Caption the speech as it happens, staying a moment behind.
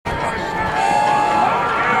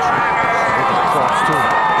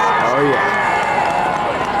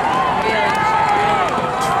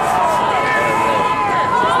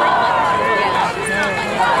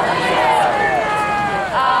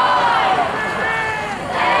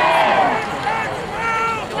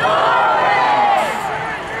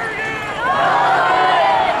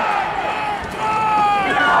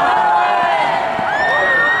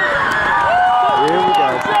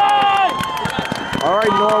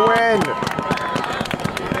Norwin!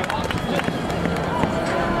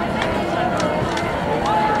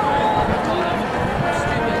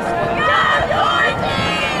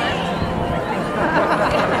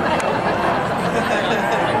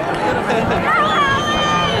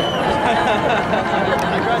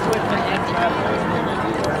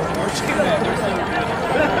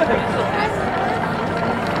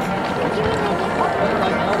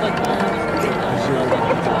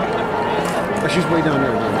 She's way down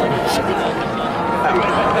there.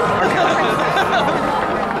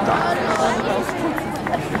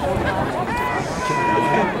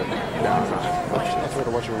 I tried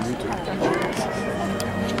to watch her on YouTube.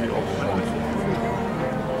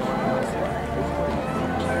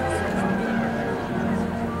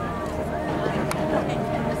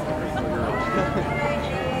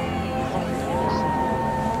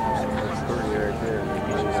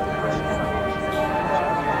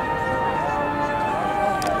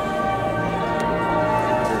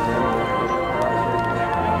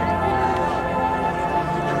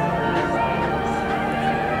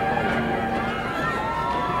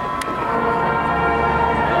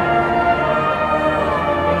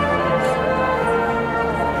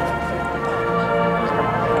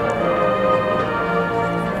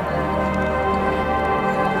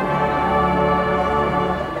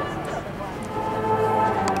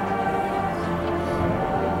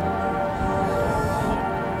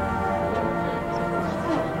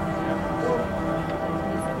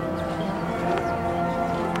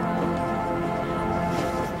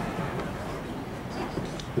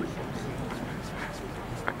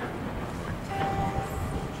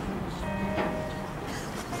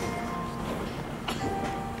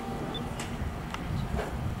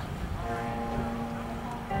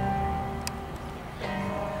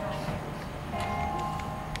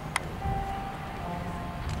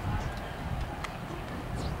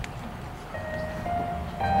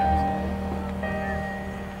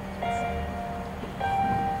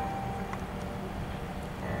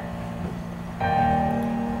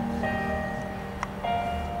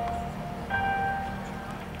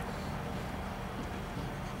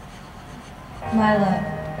 My love,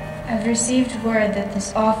 I've received word that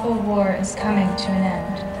this awful war is coming to an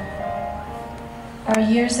end. Our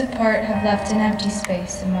years apart have left an empty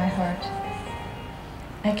space in my heart.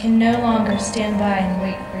 I can no longer stand by and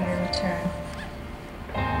wait for your return.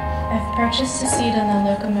 I've purchased a seat on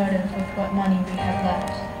the locomotive with what money we have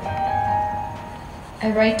left.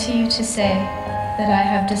 I write to you to say that I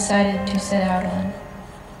have decided to set out on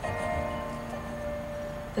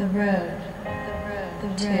the road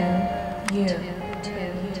to you.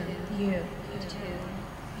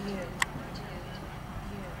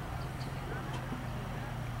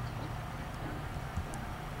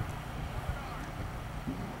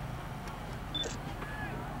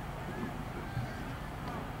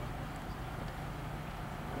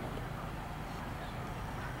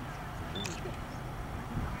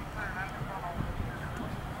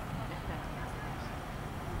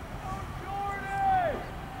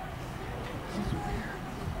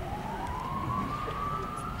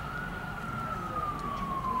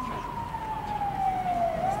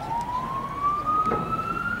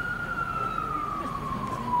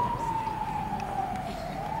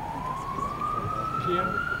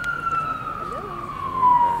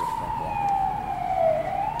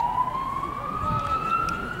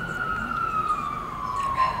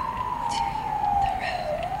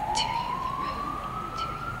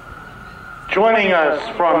 Joining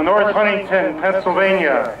us from North Huntington,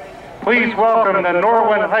 Pennsylvania, please welcome the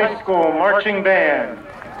Norwin High School Marching Band.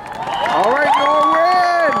 All right,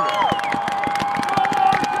 Norwin!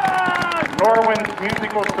 Norwin's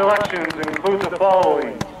musical selections include the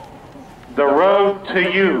following: The Road to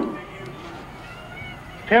You.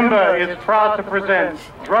 PIMBA is proud to present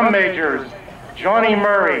drum majors Johnny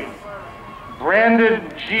Murray,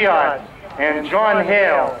 Brandon Giott, and John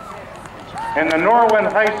Hale, and the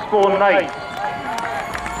Norwin High School Knights.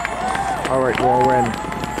 All right, Norwin.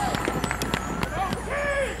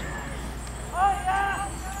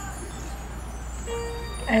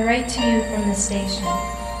 I write to you from the station.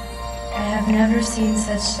 I have never seen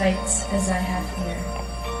such sights as I have here.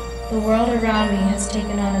 The world around me has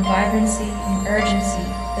taken on a vibrancy and urgency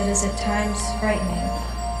that is at times frightening.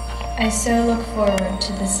 I so look forward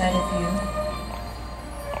to the sight of you.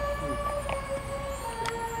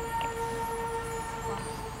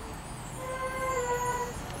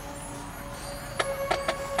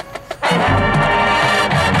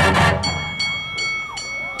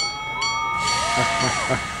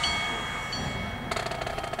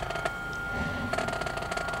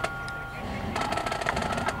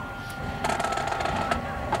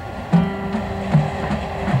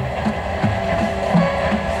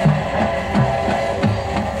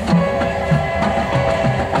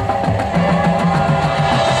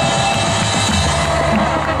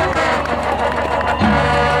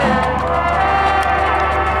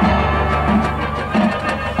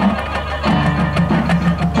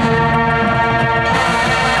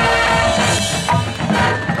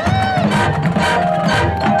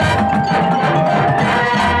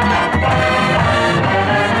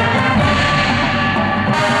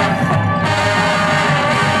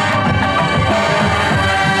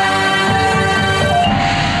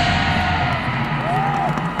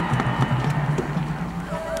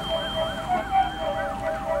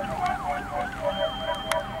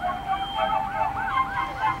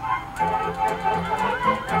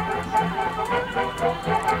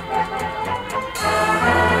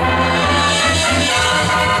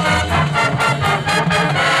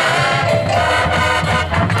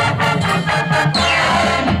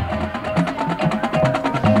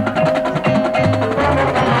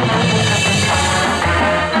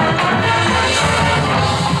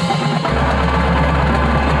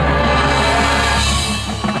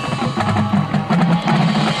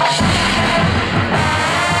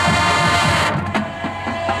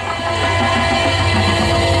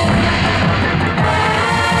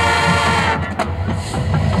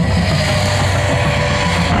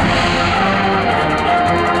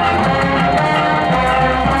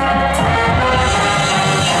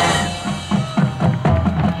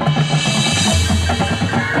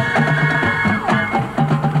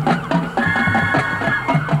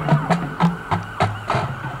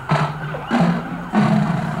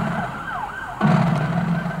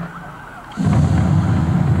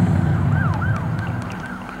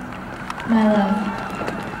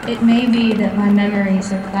 It may be that my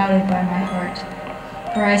memories are clouded by my heart,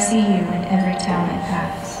 for I see you in every town I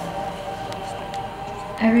pass.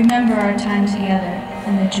 I remember our time together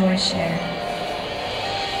and the joy shared.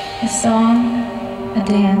 A song, a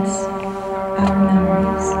dance, our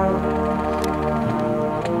memories.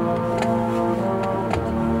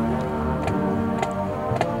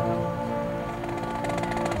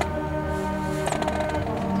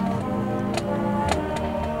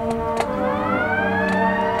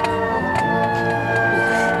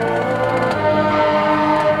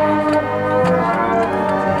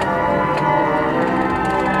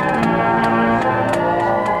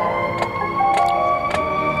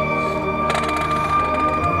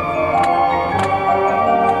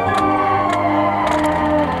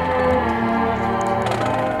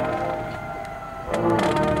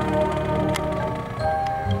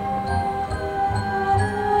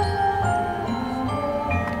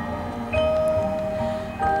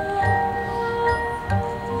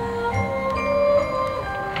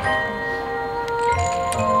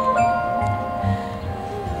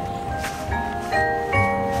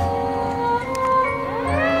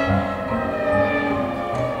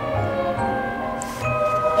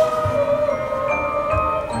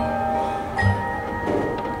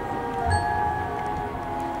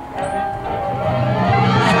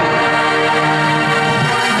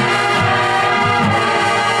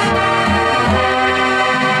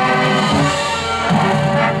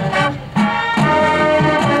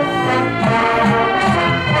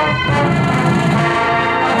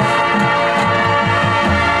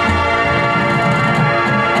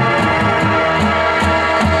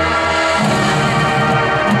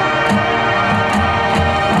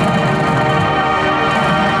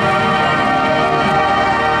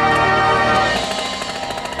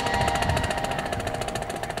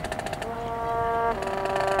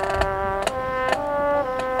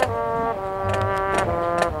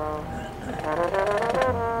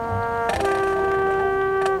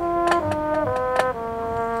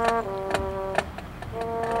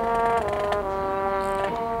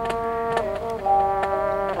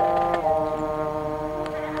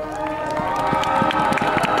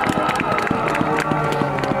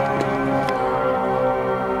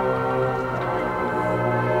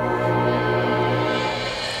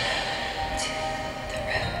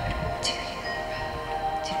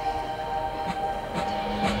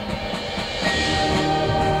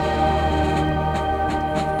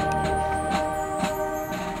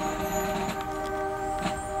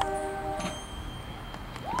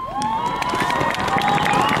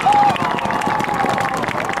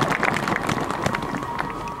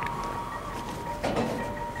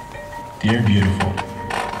 Dear beautiful,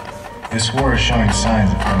 this war is showing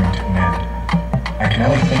signs of coming to an end. I can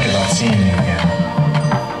only think about seeing you again.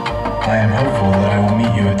 I am hopeful that I will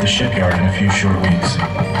meet you at the shipyard in a few short weeks.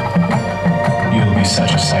 You will be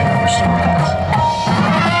such a sight for sore eyes.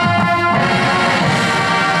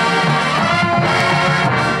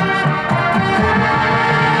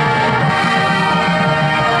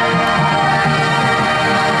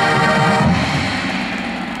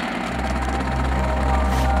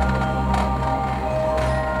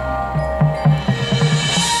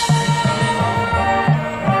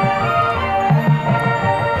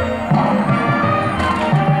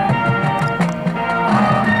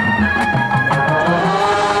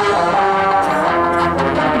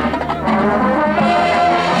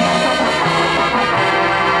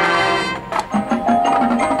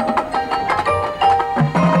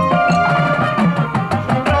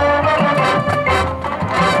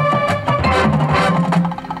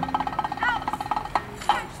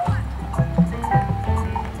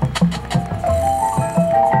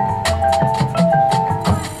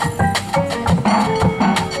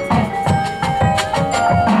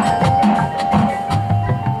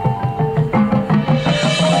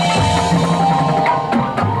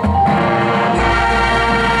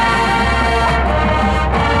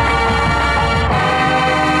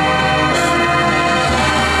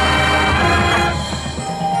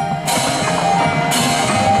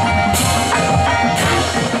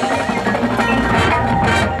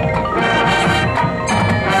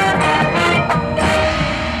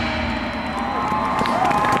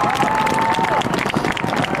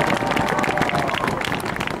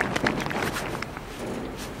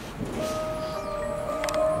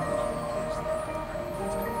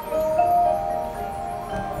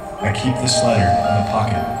 I keep this letter in a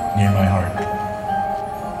pocket near my heart.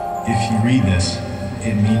 If you read this,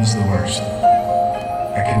 it means the worst.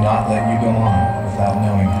 I could not let you go on without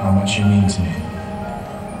knowing how much you mean to me.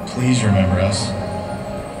 Please remember us,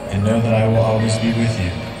 and know that I will always be with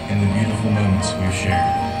you in the beautiful moments we've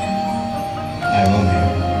shared. I will be.